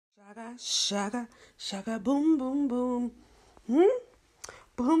Shaka, shaka, shaka, boom, boom, boom. Hmm?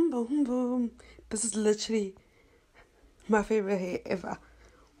 Boom, boom, boom. This is literally my favorite hair ever.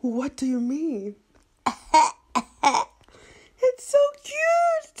 What do you mean? It's so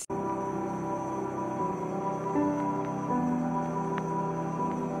cute.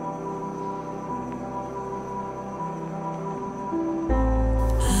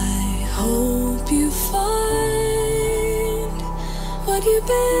 I hope you find what you've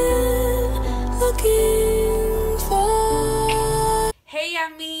been looking for. Hey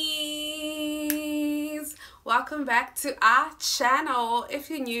Yammiez! Welcome back to our channel. If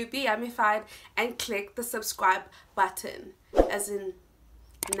you're new, be yammified and click the subscribe button, as in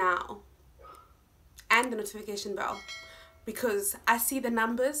now, and the notification bell, because I see the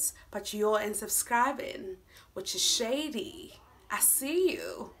numbers but you ain't subscribing, which is shady. I see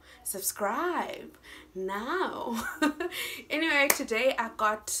you. Subscribe now. Anyway, today I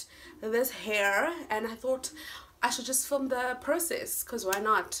got this hair and I thought I should just film the process, because why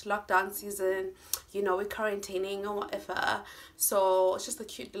not? Lockdown season, you know, we're quarantining or whatever, so it's just a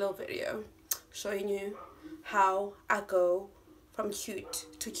cute little video showing you how I go from cute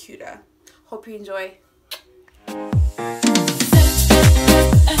to cuter. Hope you enjoy.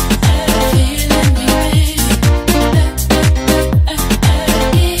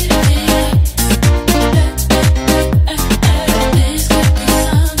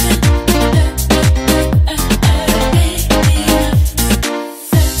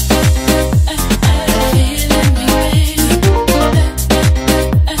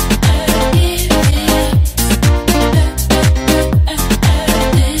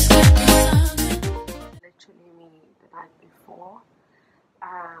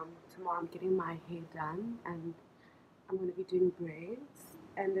 Tomorrow I'm getting my hair done and I'm going to be doing braids,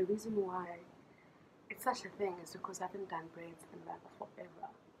 and the reason why it's such a thing is because I haven't done braids in like forever,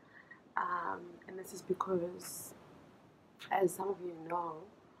 and this is because, as some of you know,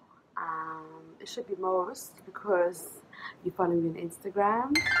 it should be most because you follow me on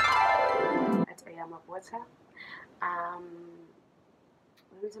Instagram at Oyama Botha.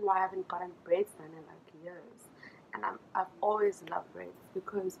 The reason why I haven't gotten braids done in like years, and I've always loved braids,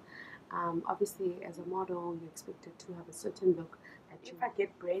 because obviously as a model you're expected to have a certain look. That if I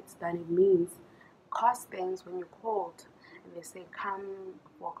get braids done, it means castings, when you're called and they say come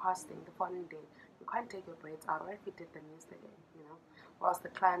for casting the following day, you can't take your braids out. Or if you did them yesterday, you know, or else the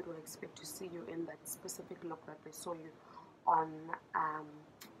client will expect to see you in that specific look that they saw you on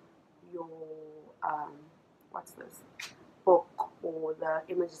your what's this, book, or the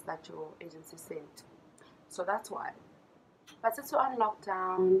images that your agency sent. So that's why. But since we're on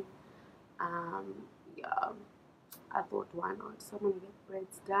lockdown, yeah, I thought why not? So I'm gonna get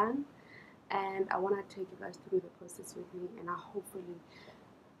braids done, and I want to take you guys through the process with me, and I hopefully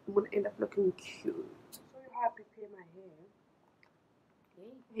I'm gonna end up looking cute. Show you how I prepare my hair.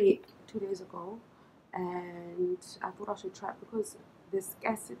 2 days ago, and I thought I should try it because there's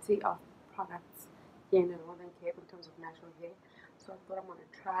scarcity of products here in the Northern Cape in terms of natural hair. So I thought I'm gonna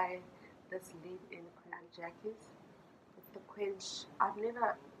try this leave-in jacket with the quench. I've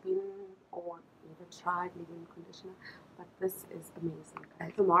never been or never tried leave-in conditioner, but this is amazing.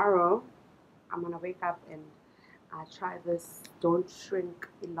 Tomorrow I'm gonna wake up and try this Don't Shrink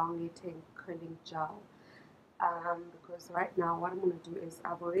Elongating Curling Gel, because right now what I'm gonna do is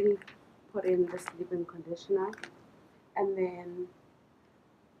I've already put in this leave-in conditioner and then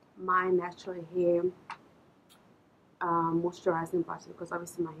my natural hair moisturizing butter, because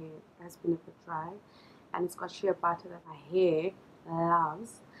obviously my hair has been a bit dry, and it's got shea butter that my hair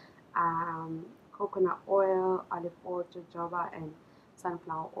loves, coconut oil, olive oil, jojoba, and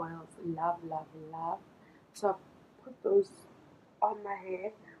sunflower oils. Love, love, love. So I put those on my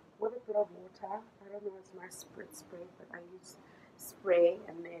hair with a bit of water. I don't know, it's my spray, but I use spray.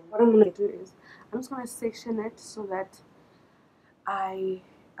 And then what I'm going to do is I'm just going to section it so that I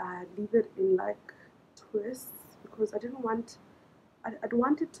leave it in like twists, because I didn't want, I'd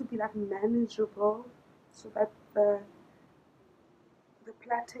want it to be like manageable, so that the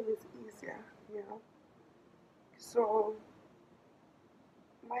plaiting is easier, you know. So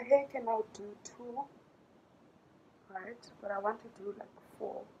my hair can now do 2, right? But I want to do like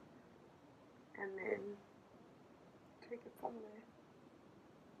 4, and then take it from there.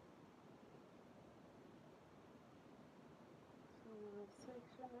 So I'm going to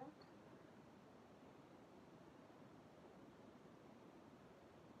section it.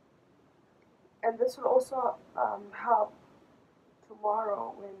 And this will also help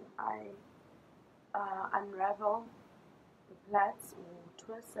tomorrow when I unravel the plaits or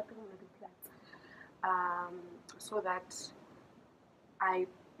twists. I think I'm going to do plaits, so that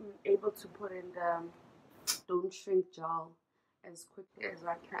able to put in the don't shrink gel as quickly as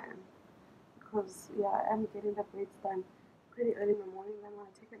I can, because yeah, I'm getting the braids done pretty early in the morning. Then when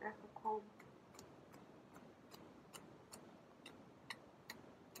I take an after comb,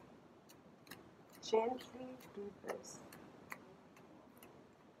 gently do this.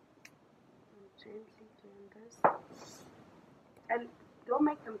 I'm gently doing this, and don't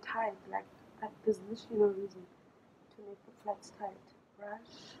make them tight. Like there's literally no reason to make the plaits tight.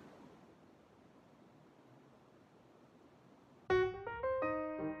 Brush.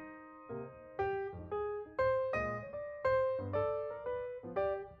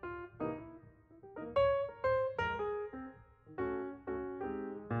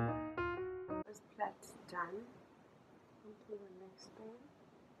 This plait's done. On to the next thing.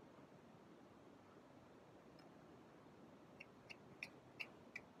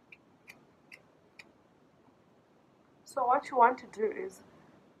 So what you want to do is,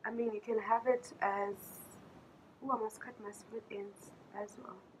 I mean, you can have it as, oh, I must cut my split ends as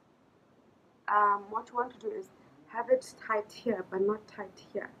well. What you want to do is have it tight here, but not tight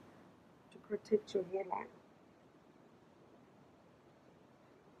here, to protect your hairline.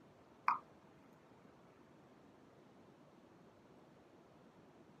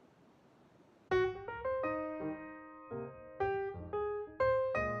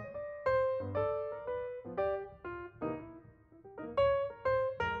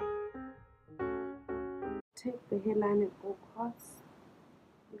 Take the hairline and go across,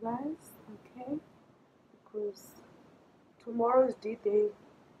 you guys, okay? Because tomorrow's D-Day.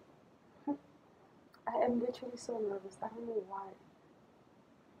 I am literally so nervous. I don't know why.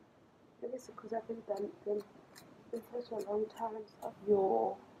 Maybe it's because I've been done them in such a long time. So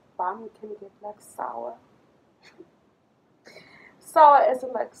your bum can get like sour. Sour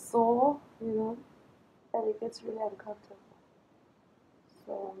isn't like sore, you know, and it gets really uncomfortable.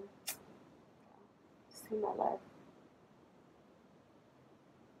 So, see my life.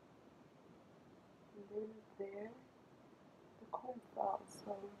 And then there, the comb fell,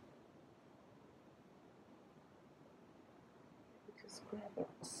 so we just grab it.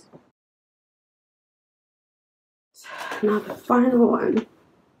 Now the final one.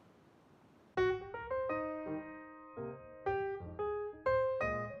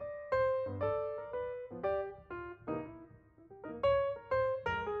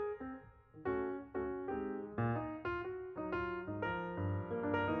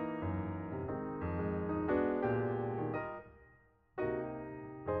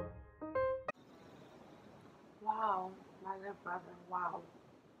 Wow, my little brother, wow,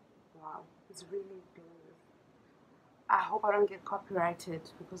 he's really doing this. I hope I don't get copyrighted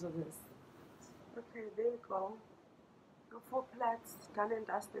because of this. Okay, there you go. The 4 plaits done and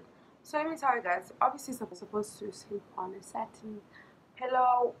dusted. So let me tell you guys, obviously I'm supposed to sleep on a satin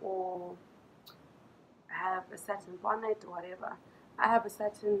pillow or have a satin bonnet or whatever. I have a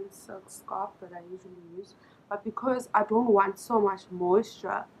satin silk scarf that I usually use, but because I don't want so much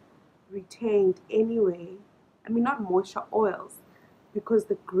moisture retained anyway, I mean not moisture, oils, because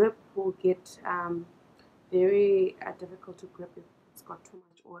the grip will get very difficult to grip if it's got too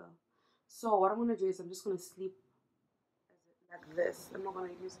much oil. So what I'm going to do is I'm just going to sleep like this. I'm not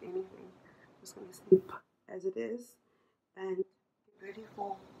going to use anything. I'm just going to sleep as it is and get ready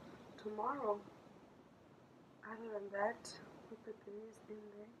for tomorrow. Other than that, put the grease in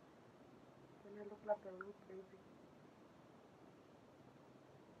there. Then I look like a real baby.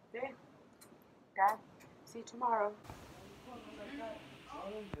 There. Done. See you tomorrow.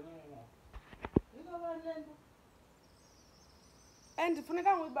 And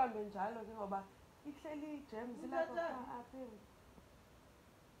funeka ngiyibambe njalo ke ngoba ihleli igems lapha apha.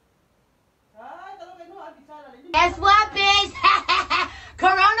 Guess what, bitch?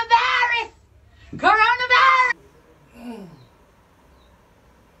 Coronavirus! Coronavirus!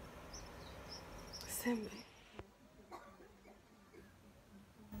 Sembe.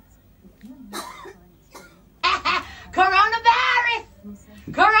 Coronavirus!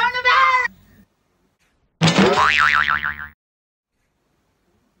 Coronavirus!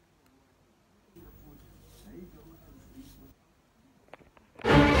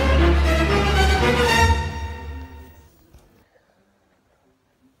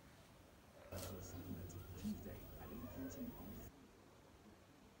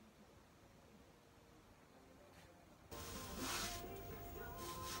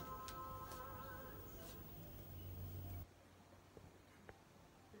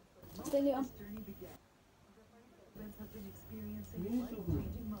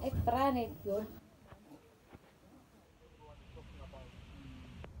 Ik praat niet, joh.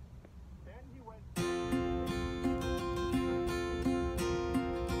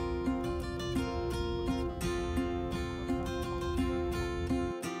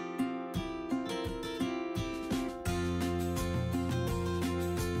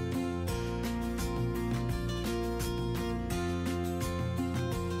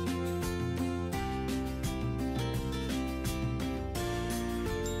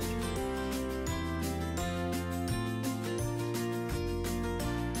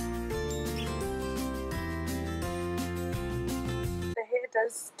 it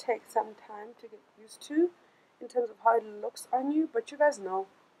does take some time to get used to in terms of how it looks on you, but you guys know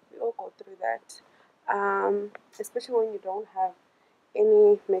we all go through that, especially when you don't have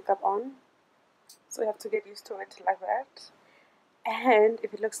any makeup on, so you have to get used to it like that. And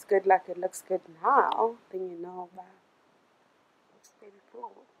if it looks good like it looks good now, then you know that, baby boo,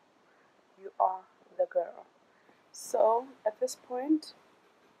 you are the girl. So at this point,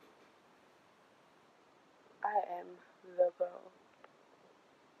 I am the girl.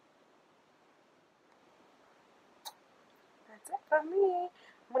 That's it for me.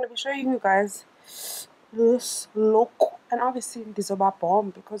 I'm going to be showing you guys this look, and obviously this is my bomb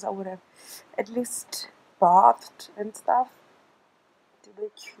because I would have at least bathed and stuff to be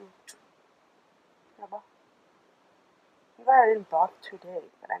cute. But I didn't bath today,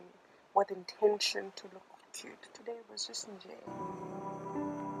 but I mean with intention to look cute. Today was just in jail.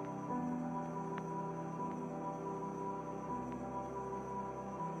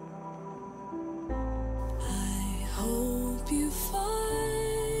 I hope you find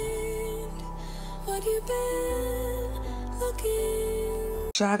what you've been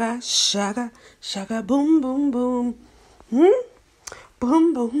looking. Shaka, shaka, shaka, boom, boom, boom.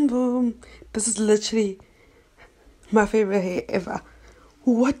 Boom, boom, boom. This is literally my favorite hair ever.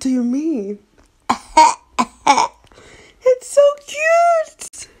 What do you mean? It's so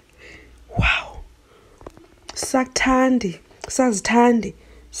cute. Wow. Sakuthandi, sazithandi,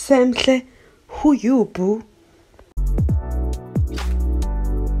 semhle. Who you, boo?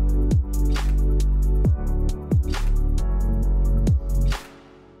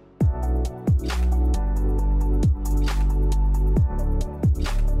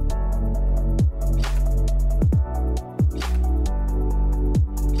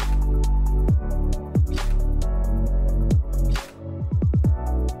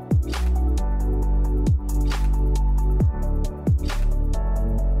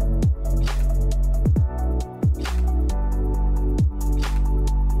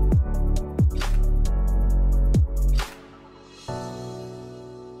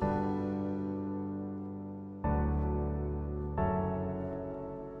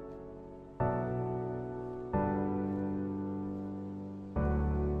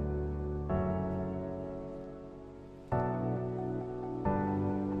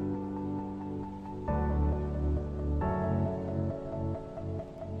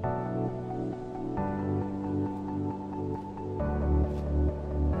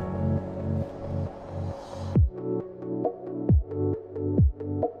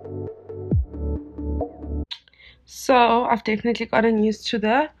 So I've definitely gotten used to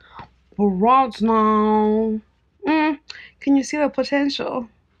the brows now. Can you see the potential?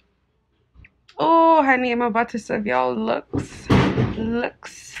 Oh, honey, I'm about to serve y'all looks.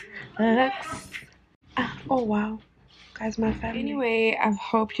 Oh wow, guys, my family. Anyway, I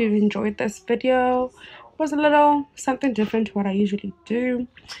hope you enjoyed this video. It was a little something different to what I usually do,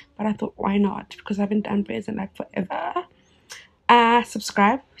 but I thought, why not? Because I haven't done braids in like forever.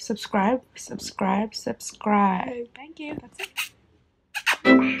 Subscribe. Thank you. That's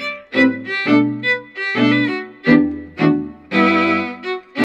it.